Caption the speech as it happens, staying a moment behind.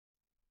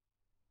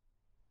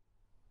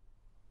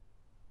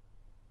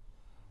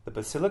The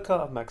Basilica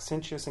of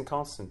Maxentius and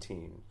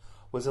Constantine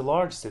was a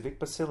large civic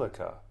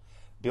basilica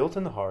built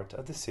in the heart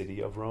of the city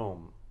of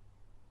Rome.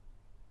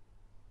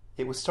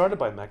 It was started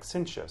by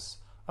Maxentius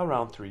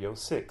around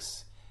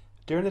 306,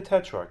 during the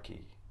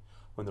Tetrarchy,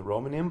 when the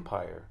Roman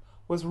Empire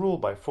was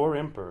ruled by 4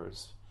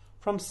 emperors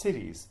from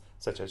cities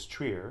such as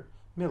Trier,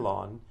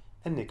 Milan,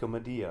 and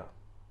Nicomedia.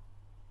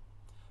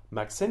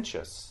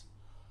 Maxentius,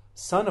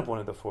 son of one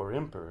of the 4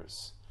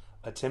 emperors,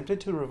 attempted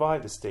to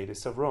revive the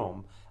status of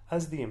Rome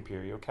as the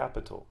imperial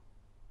capital.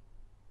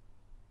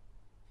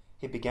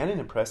 He began an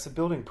impressive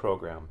building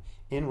program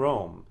in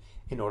Rome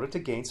in order to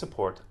gain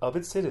support of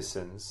its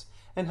citizens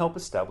and help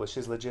establish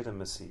his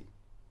legitimacy.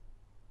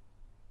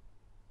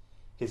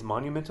 His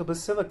monumental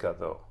basilica,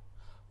 though,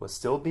 was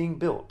still being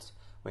built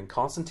when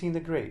Constantine the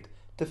Great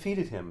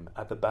defeated him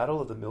at the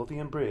Battle of the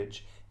Milvian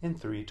Bridge in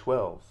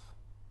 312.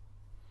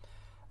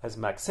 As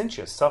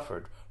Maxentius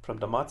suffered from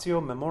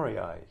damnatio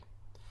memoriae,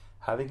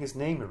 having his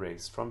name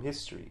erased from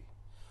history,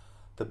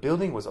 the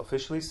building was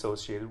officially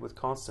associated with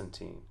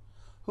Constantine,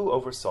 who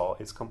oversaw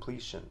its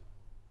completion.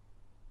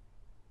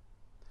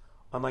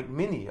 Unlike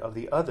many of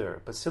the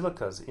other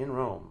basilicas in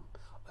Rome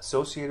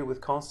associated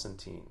with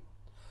Constantine,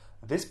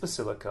 this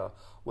basilica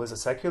was a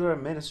secular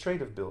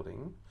administrative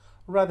building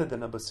rather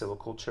than a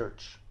basilical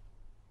church.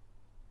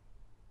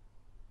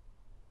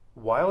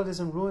 While it is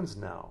in ruins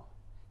now,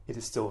 it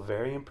is still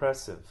very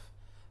impressive,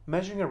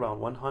 measuring around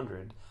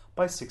 100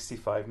 by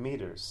 65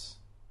 meters.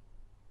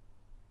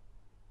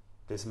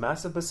 This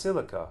massive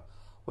basilica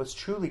was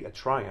truly a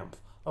triumph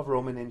of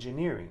Roman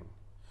engineering,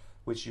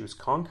 which used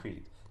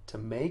concrete to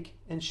make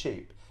and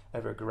shape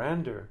ever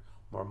grander,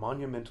 more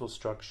monumental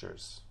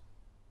structures.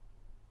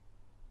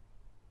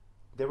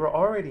 There were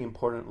already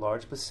important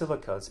large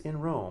basilicas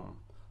in Rome,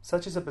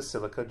 such as the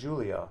Basilica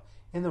Julia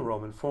in the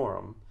Roman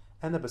Forum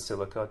and the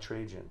Basilica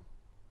Trajan.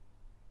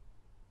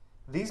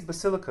 These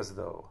basilicas,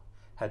 though,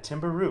 had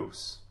timber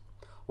roofs,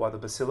 while the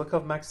Basilica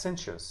of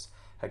Maxentius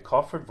had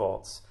coffered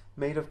vaults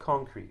made of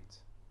concrete.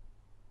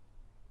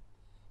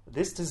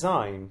 This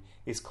design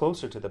is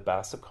closer to the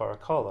Baths of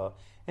Caracalla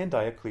and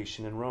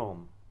Diocletian in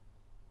Rome.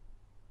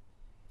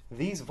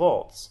 These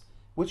vaults,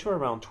 which were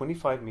around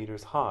 25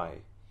 meters high,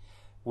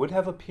 would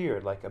have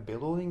appeared like a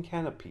billowing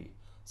canopy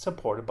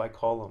supported by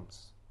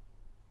columns.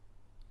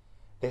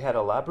 They had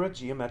elaborate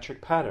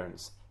geometric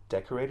patterns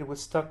decorated with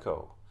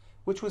stucco,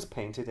 which was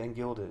painted and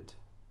gilded.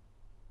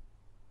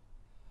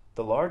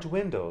 The large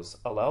windows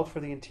allowed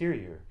for the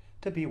interior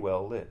to be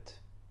well lit.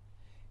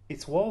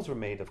 Its walls were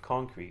made of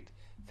concrete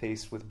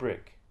faced with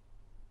brick.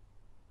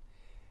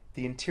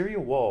 The interior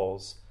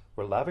walls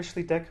were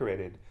lavishly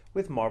decorated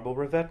with marble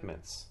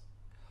revetments,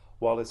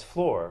 while its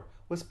floor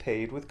was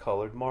paved with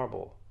colored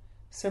marble,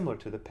 similar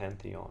to the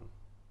Pantheon.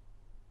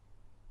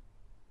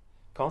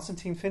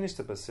 Constantine finished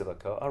the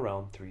basilica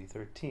around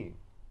 313.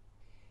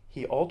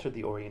 He altered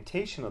the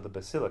orientation of the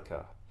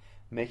basilica,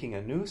 making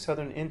a new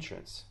southern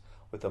entrance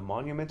with a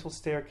monumental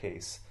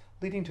staircase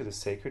leading to the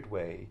Sacred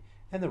Way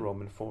and the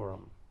Roman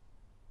Forum.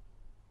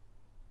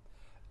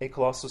 A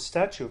colossal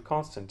statue of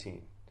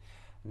Constantine,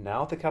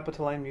 now at the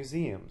Capitoline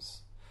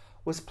Museums,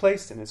 was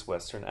placed in its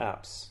western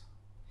apse.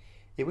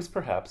 It was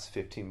perhaps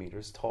 15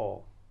 meters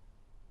tall.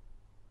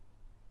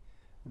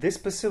 This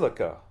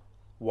basilica,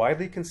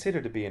 widely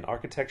considered to be an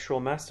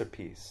architectural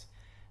masterpiece,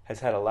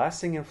 has had a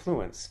lasting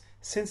influence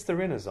since the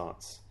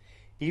Renaissance,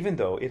 even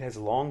though it has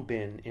long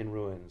been in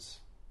ruins.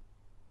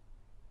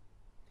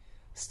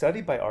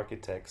 Studied by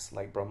architects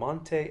like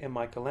Bramante and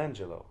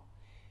Michelangelo,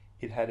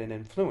 it had an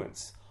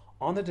influence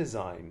on the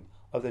design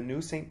of the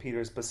new St.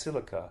 Peter's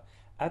Basilica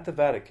at the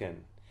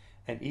Vatican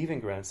and even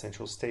Grand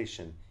Central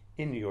Station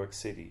in New York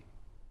City.